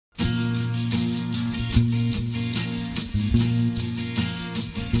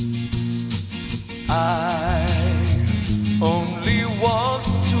I only want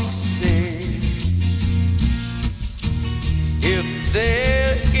to say, if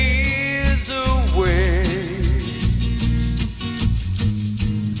there is a way,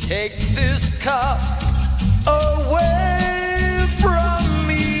 take this cup away from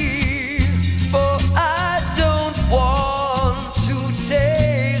me, for I don't want to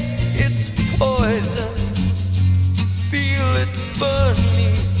taste its poison, feel it burn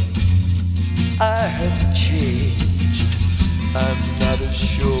me. I have changed, I'm not as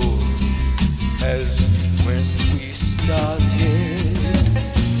sure as when we started.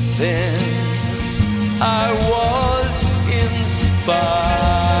 Then I was inspired.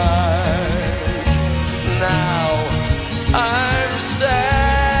 Now I'm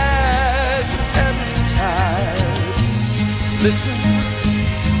sad and tired. Listen,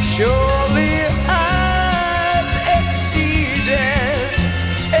 surely I've exceeded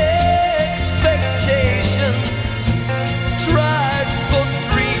expectations. Tried for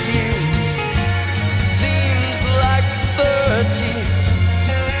 3 years, seems like 30.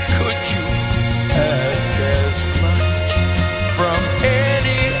 Could you ask as much from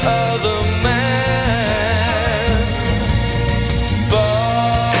any other man?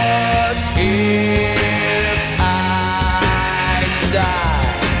 But if I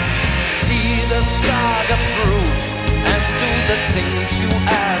die, see the saga through and do the things you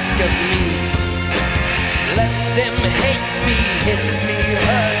ask of me. Let them hate me, hit me,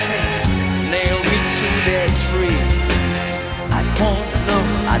 hurt me, nail me to their tree.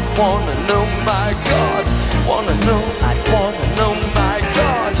 I'd wanna know, my God. Wanna know, I'd wanna know, my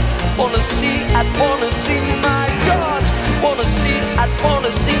God. Wanna see, I'd wanna see, my God. Wanna see, I'd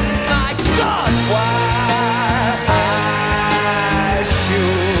wanna see, my God. Why I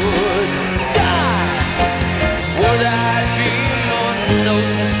should die? Would I be more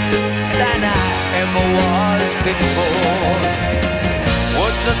noticed than I ever was before?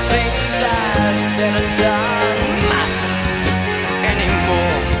 Would the things I've said and done matter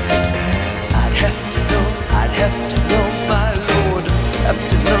anymore? I'd have to know, my Lord. Have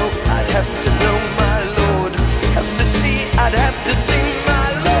to know, I'd have to know, my Lord. Have to see, I'd have to see, my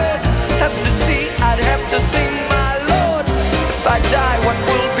Lord. Have to see, I'd have to see, my Lord. If I die, what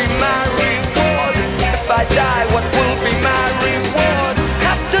will be my reward? If I die, what will be my reward?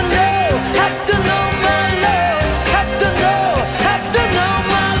 Have to know, my Lord. Have to know,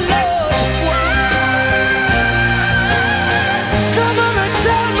 my Lord. Come on and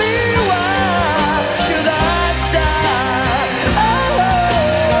tell me, why should I die? Oh,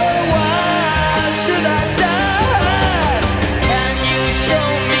 why should I die? Can you show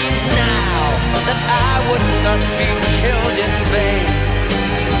me now that I would not be killed in vain?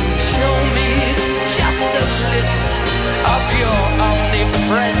 Show me just a little of your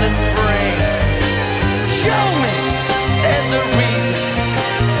omnipresent brain. Show me there's a reason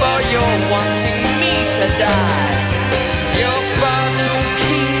for your wanting me to die. You're far too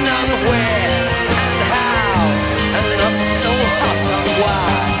keen on where and how, and not so hot on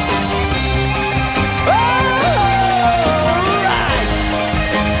why. Alright.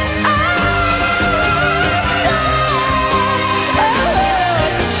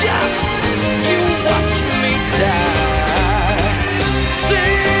 Just you watch me die.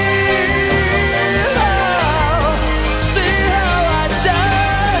 See how I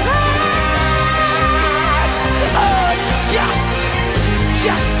die. Oh,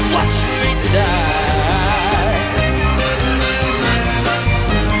 just watch me die.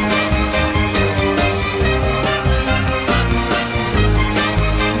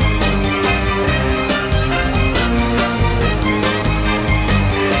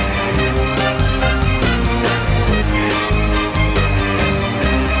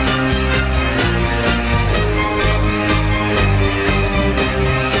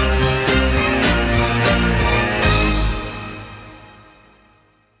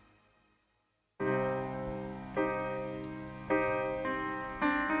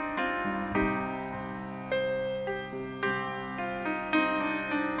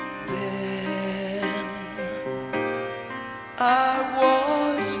 I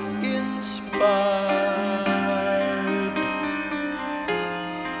was inspired.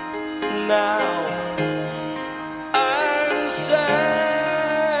 Now I'm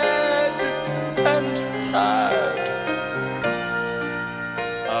sad and tired.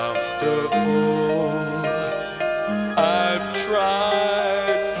 After all I've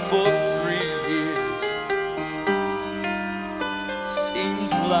tried for 3 years,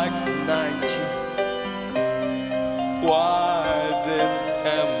 seems like 90. Why then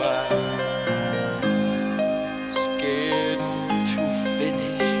am I scared to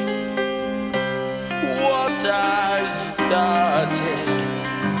finish?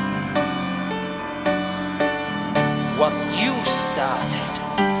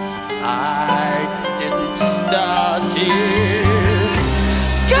 I didn't start here.